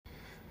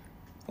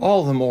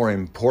all the more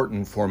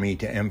important for me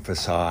to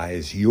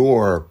emphasize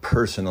your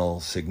personal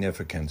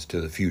significance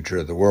to the future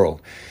of the world.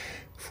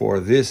 For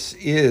this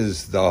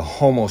is the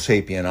Homo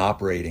sapien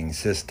operating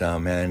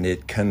system, and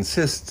it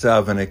consists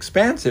of an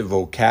expansive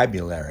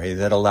vocabulary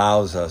that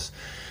allows us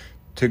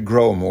to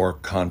grow more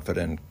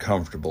confident,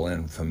 comfortable,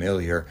 and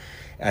familiar,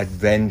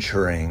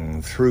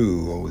 adventuring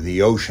through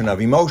the ocean of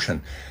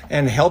emotion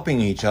and helping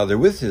each other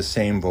with this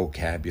same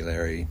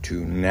vocabulary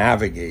to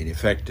navigate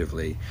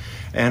effectively.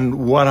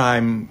 And what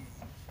I'm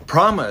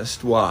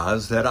promised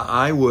was that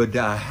I would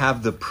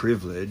have the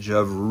privilege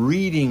of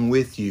reading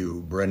with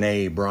you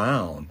Brené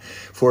Brown,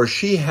 for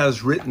she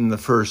has written the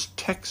first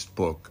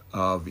textbook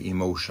of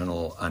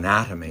emotional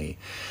anatomy.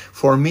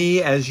 For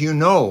me, as you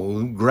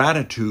know,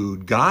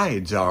 gratitude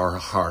guides our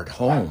heart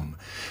home,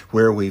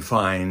 where we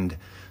find,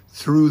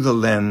 through the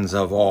lens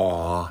of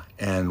awe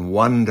and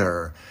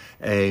wonder,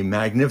 a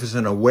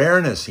magnificent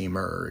awareness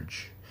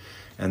emerge.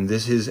 And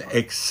this is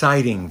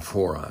exciting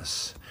for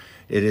us.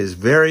 It is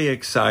very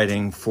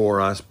exciting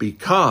for us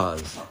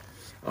because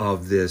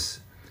of this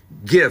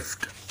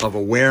gift of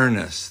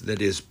awareness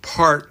that is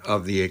part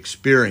of the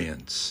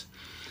experience.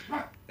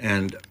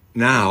 And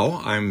now,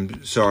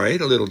 I'm sorry,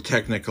 a little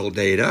technical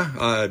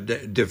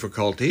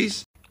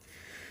difficulties.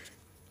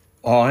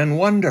 Awe and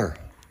wonder.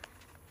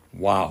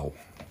 Wow.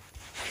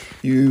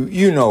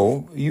 You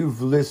know,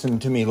 you've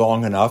listened to me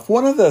long enough.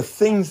 One of the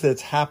things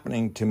that's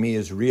happening to me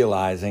is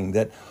realizing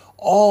that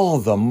all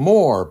the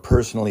more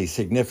personally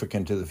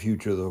significant to the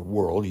future of the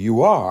world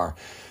you are.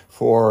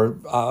 For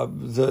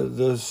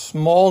the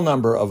small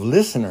number of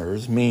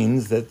listeners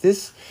means that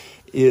this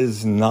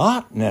is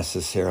not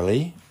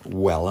necessarily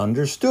well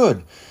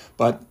understood.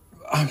 But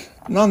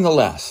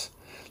nonetheless,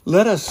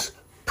 let us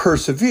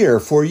persevere,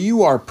 for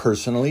you are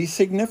personally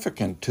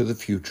significant to the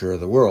future of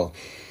the world,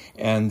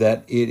 and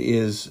that it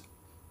is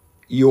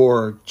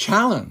your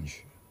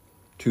challenge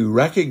to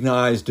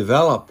recognize,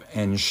 develop,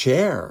 and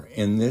share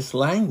in this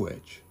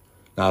language,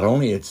 not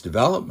only its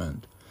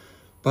development,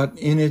 but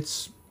in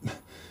its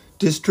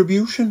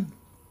distribution.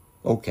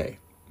 Okay.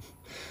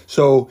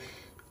 So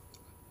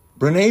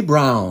Brené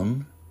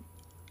Brown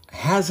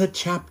has a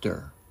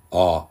chapter,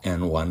 Awe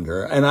and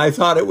Wonder, and I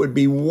thought it would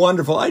be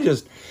wonderful. I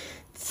just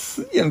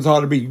thought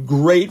it'd be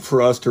great for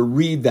us to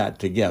read that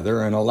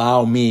together and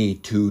allow me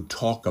to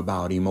talk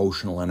about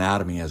emotional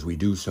anatomy as we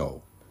do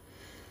so.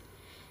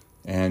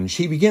 And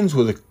she begins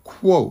with a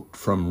quote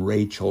from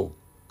Rachel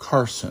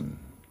Carson,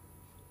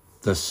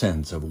 The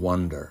Sense of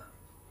Wonder,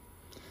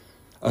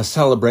 a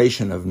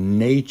celebration of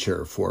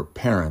nature for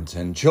parents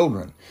and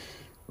children,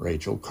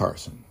 Rachel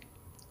Carson.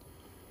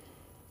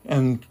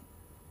 And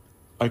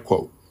I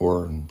quote,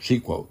 or she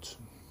quotes,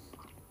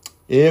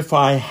 "If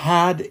I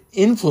had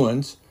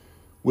influence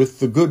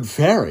with the good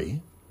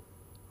fairy,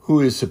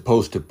 who is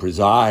supposed to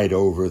preside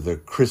over the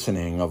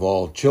christening of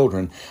all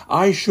children,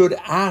 I should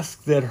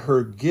ask that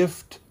her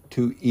gift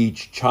to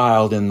each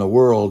child in the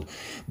world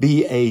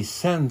be a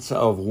sense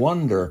of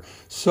wonder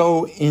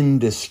so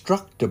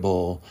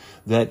indestructible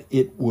that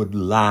it would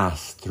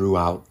last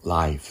throughout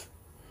life,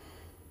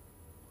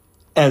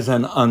 as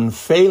an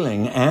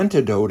unfailing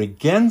antidote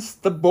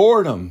against the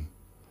boredom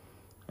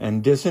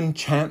and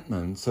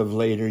disenchantments of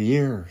later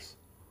years,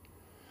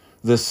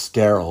 the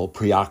sterile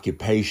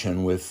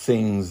preoccupation with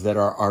things that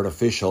are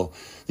artificial,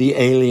 the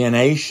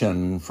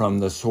alienation from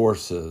the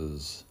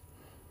sources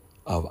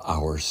of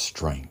our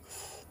strength."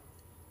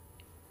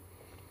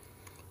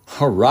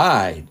 All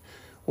right,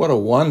 what a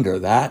wonder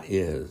that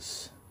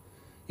is.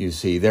 You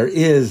see, there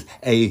is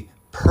a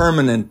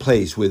permanent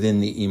place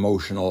within the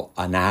emotional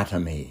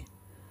anatomy.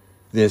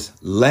 This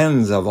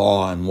lens of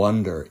awe and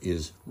wonder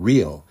is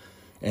real,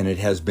 and it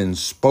has been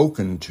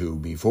spoken to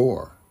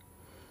before.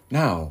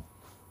 Now,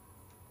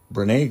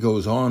 Brené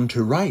goes on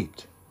to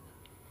write,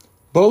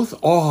 "Both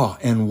awe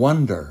and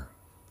wonder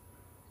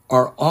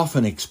are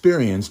often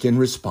experienced in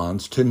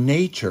response to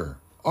nature,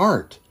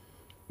 art,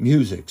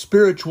 music,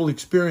 spiritual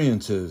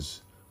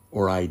experiences,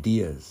 or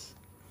ideas.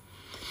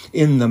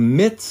 In the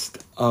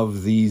midst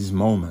of these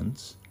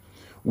moments,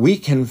 we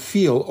can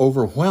feel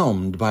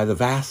overwhelmed by the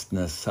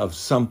vastness of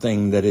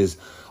something that is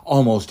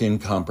almost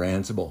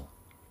incomprehensible.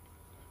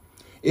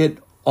 It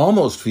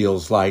almost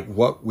feels like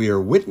what we're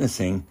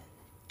witnessing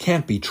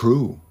can't be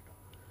true,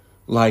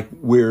 like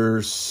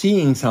we're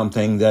seeing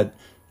something that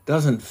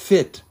doesn't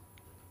fit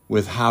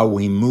with how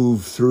we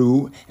move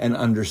through and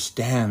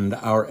understand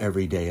our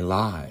everyday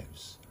lives."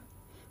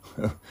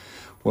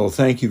 Well,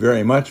 thank you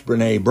very much,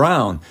 Brené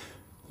Brown.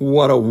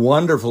 What a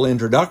wonderful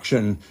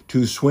introduction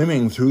to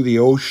swimming through the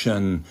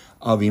ocean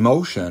of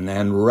emotion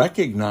and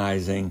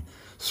recognizing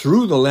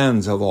through the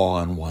lens of awe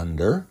and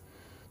wonder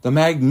the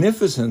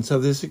magnificence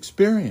of this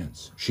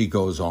experience. She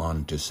goes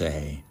on to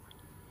say,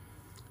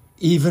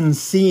 "Even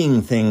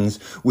seeing things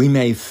we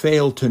may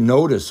fail to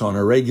notice on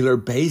a regular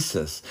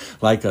basis,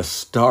 like a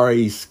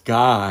starry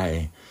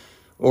sky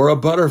or a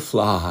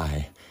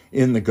butterfly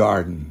in the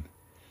garden,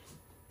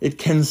 it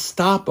can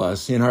stop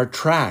us in our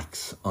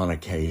tracks on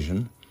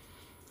occasion.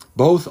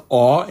 Both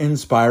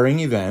awe-inspiring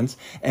events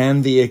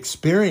and the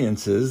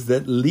experiences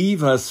that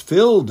leave us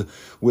filled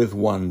with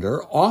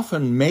wonder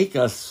often make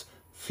us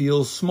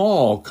feel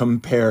small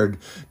compared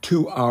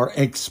to our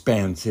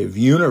expansive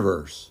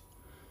universe.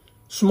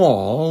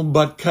 Small,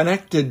 but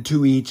connected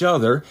to each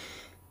other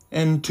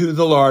and to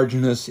the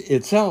largeness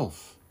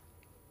itself.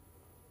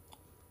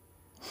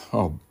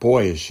 Oh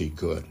boy, is she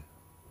good.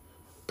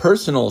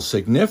 Personal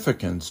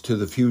significance to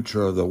the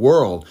future of the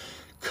world,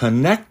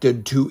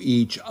 connected to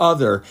each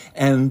other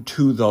and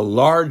to the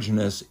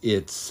largeness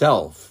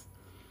itself.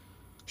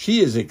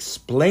 She is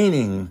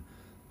explaining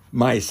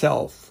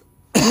myself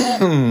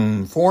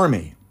for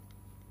me.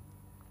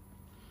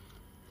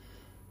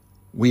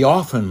 We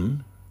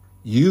often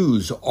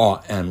use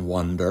awe and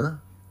wonder,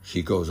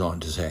 she goes on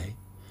to say,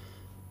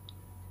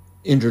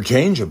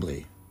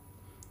 interchangeably,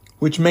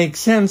 which makes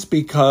sense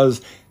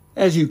because,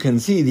 as you can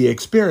see, the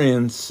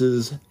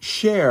experiences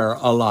share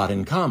a lot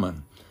in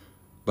common.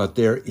 But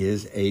there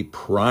is a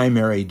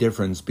primary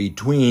difference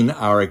between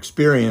our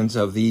experience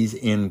of these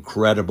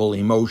incredible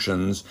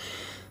emotions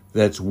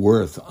that's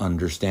worth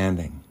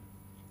understanding.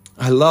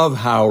 I love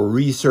how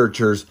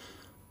researchers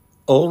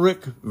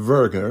Ulrich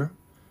Verger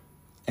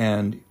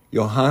and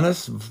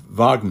Johannes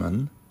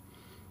Wagmann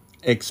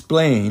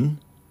explain.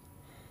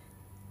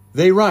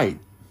 They write,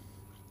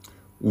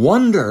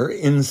 "Wonder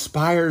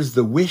inspires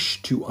the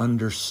wish to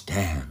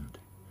understand.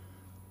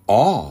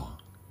 Awe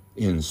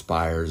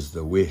inspires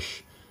the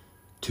wish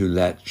to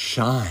let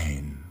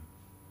shine,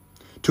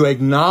 to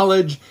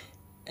acknowledge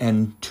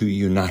and to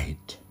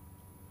unite.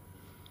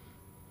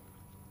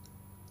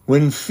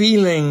 When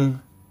feeling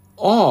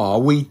awe,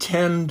 we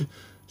tend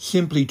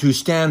simply to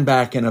stand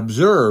back and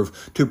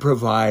observe, to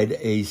provide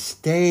a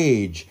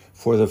stage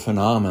for the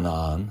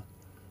phenomenon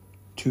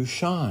to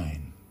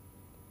shine."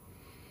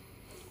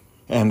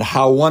 And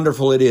how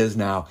wonderful it is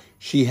now.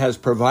 She has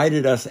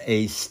provided us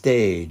a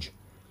stage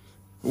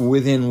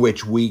within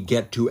which we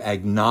get to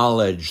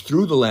acknowledge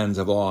through the lens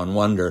of awe and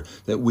wonder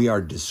that we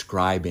are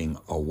describing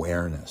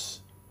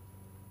awareness.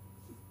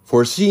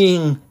 For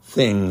seeing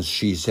things,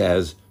 she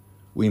says,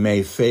 we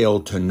may fail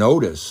to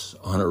notice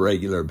on a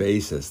regular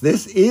basis.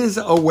 This is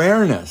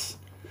awareness,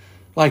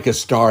 like a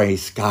starry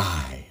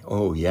sky.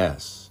 Oh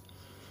yes,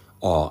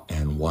 awe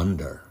and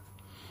wonder.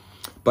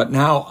 But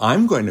now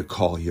I'm going to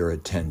call your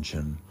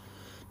attention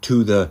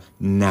to the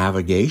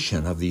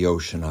navigation of the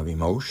ocean of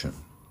emotion,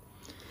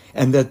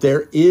 and that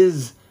there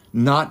is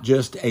not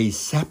just a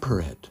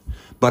separate,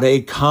 but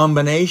a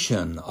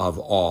combination of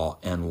awe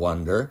and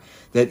wonder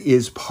that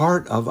is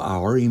part of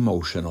our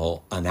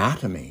emotional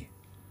anatomy.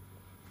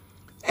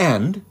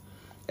 And,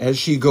 as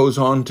she goes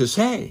on to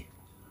say,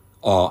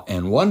 awe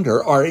and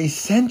wonder are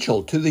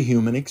essential to the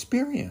human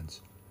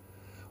experience.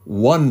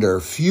 Wonder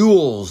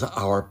fuels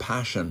our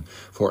passion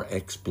for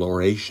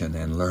exploration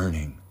and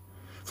learning,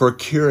 for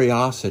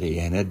curiosity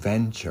and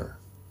adventure.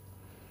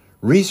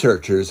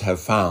 Researchers have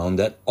found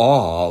that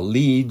awe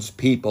leads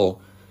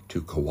people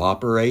to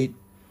cooperate,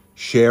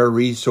 share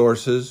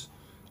resources,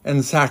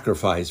 and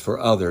sacrifice for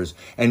others,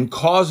 and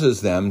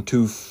causes them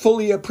to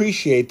fully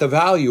appreciate the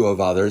value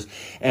of others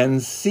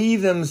and see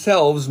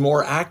themselves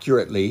more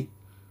accurately,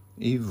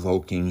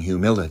 evoking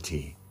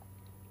humility.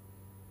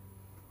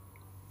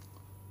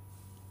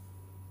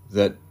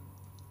 That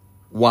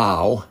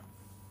wow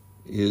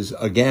is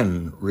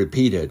again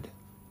repeated.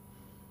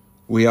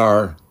 We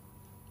are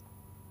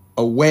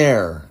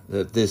aware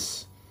that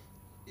this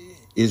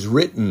is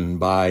written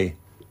by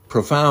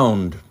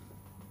profound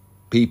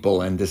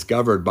people and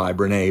discovered by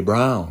Brené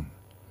Brown.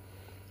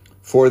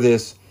 For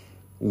this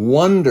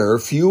wonder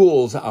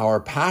fuels our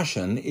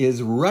passion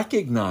is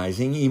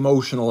recognizing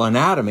emotional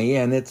anatomy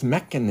and its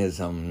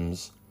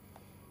mechanisms.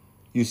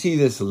 You see,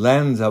 this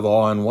lens of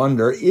awe and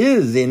wonder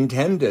is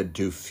intended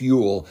to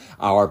fuel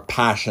our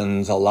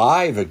passions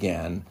alive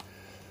again.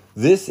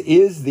 This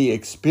is the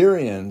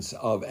experience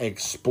of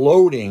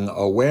exploding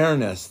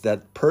awareness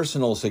that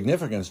personal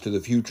significance to the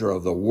future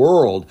of the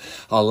world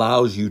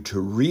allows you to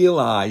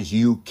realize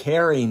you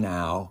carry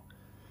now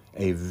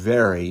a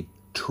very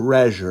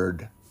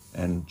treasured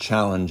and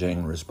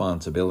challenging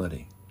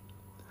responsibility.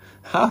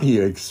 How do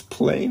you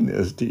explain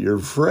this to your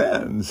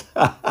friends?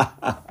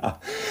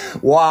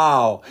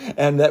 Wow.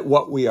 And that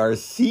what we are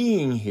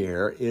seeing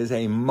here is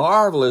a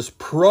marvelous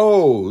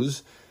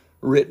prose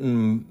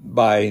written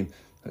by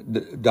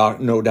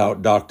no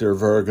doubt Dr.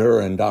 Verger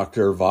and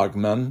Dr.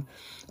 Wagmann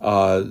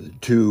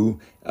to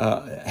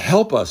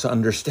help us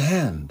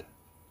understand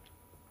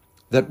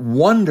that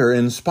wonder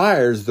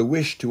inspires the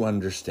wish to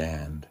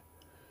understand,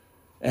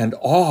 and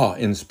awe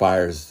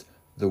inspires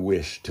the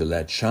wish to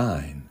let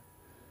shine.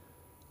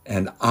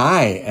 And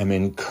I am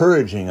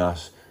encouraging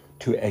us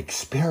to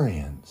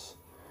experience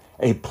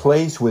a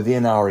place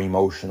within our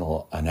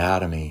emotional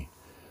anatomy,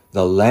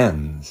 the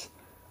lens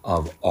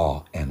of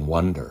awe and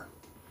wonder.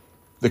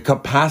 The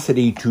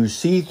capacity to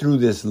see through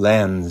this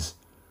lens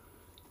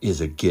is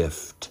a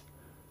gift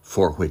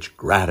for which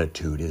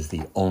gratitude is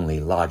the only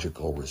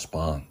logical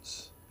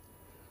response.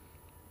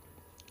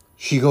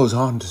 She goes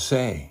on to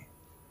say,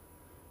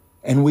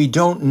 And we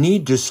don't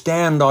need to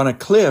stand on a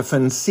cliff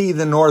and see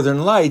the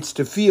northern lights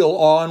to feel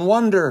awe and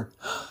wonder.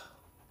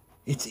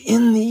 It's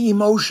in the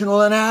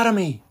emotional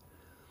anatomy.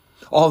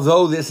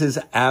 Although this is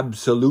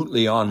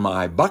absolutely on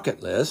my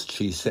bucket list,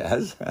 she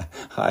says,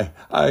 I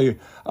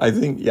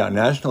think,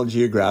 National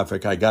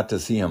Geographic, I got to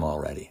see him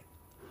already.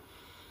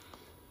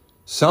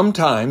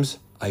 Sometimes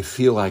I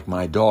feel like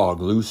my dog,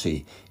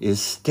 Lucy,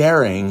 is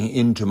staring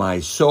into my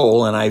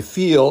soul, and I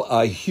feel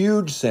a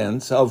huge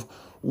sense of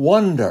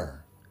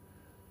wonder.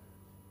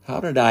 How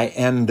did I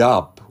end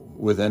up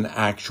with an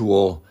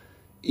actual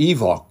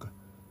Ewok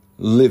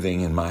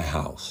living in my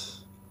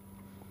house?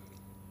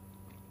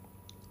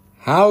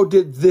 How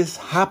did this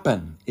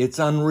happen? It's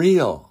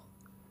unreal.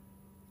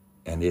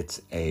 And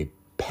it's a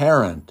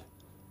parent,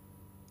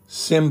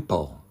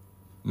 simple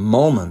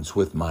moments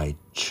with my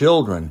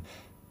children.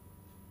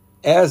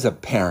 As a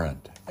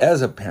parent,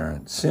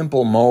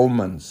 simple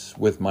moments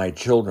with my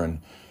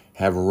children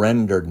have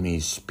rendered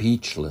me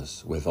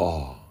speechless with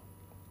awe.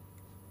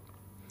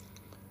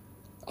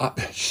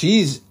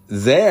 She's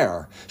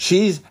there.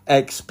 She's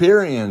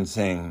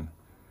experiencing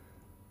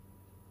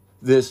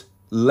this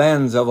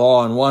lens of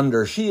awe and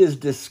wonder. She is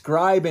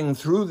describing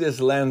through this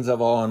lens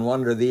of awe and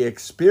wonder the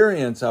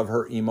experience of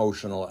her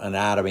emotional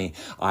anatomy.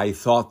 I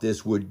thought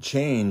this would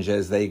change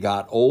as they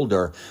got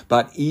older,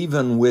 but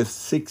even with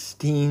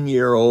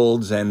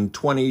 16-year-olds and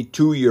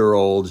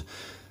 22-year-olds,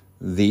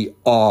 the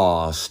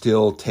awe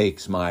still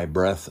takes my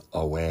breath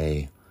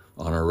away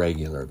on a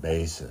regular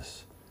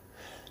basis.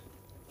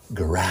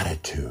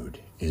 Gratitude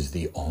is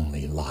the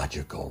only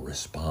logical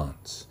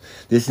response.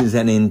 This is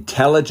an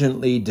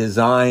intelligently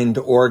designed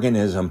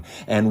organism,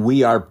 and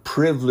we are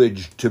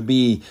privileged to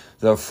be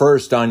the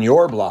first on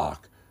your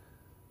block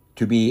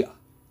to be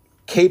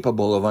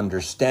capable of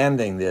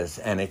understanding this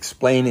and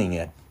explaining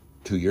it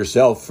to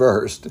yourself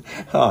first,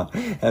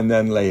 and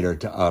then later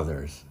to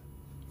others.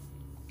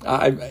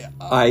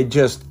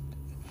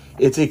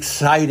 It's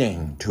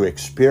exciting to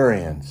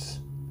experience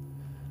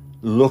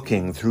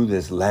looking through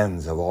this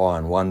lens of awe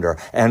and wonder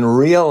and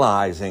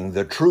realizing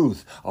the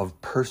truth of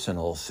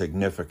personal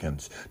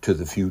significance to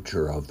the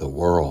future of the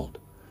world.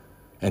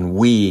 And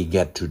we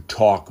get to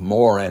talk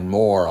more and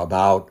more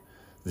about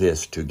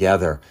this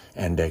together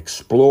and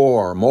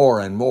explore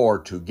more and more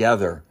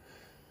together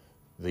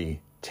the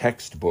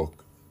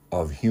textbook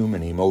of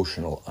human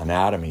emotional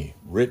anatomy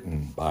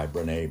written by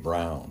Brené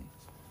Brown,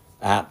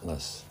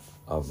 Atlas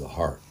of the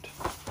Heart.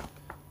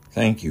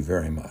 Thank you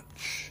very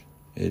much.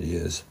 It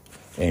is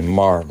a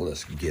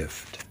marvelous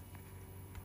gift.